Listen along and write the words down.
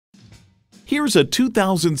Here's a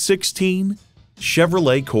 2016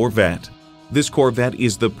 Chevrolet Corvette. This Corvette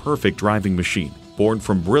is the perfect driving machine, born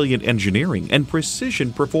from brilliant engineering and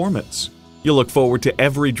precision performance. You'll look forward to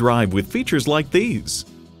every drive with features like these: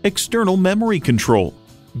 external memory control,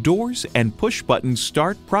 doors and push-button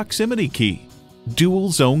start proximity key, dual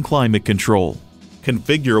zone climate control,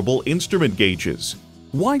 configurable instrument gauges,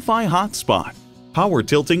 Wi-Fi hotspot, power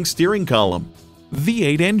tilting steering column,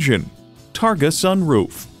 V8 engine, Targa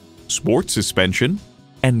sunroof, sport suspension,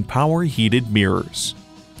 and power heated mirrors.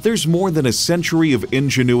 There's more than a century of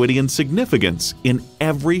ingenuity and significance in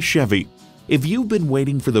every Chevy. If you've been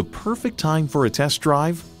waiting for the perfect time for a test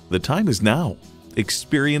drive, the time is now.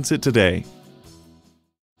 Experience it today.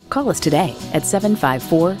 Call us today at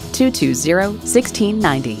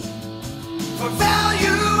 754-220-1690.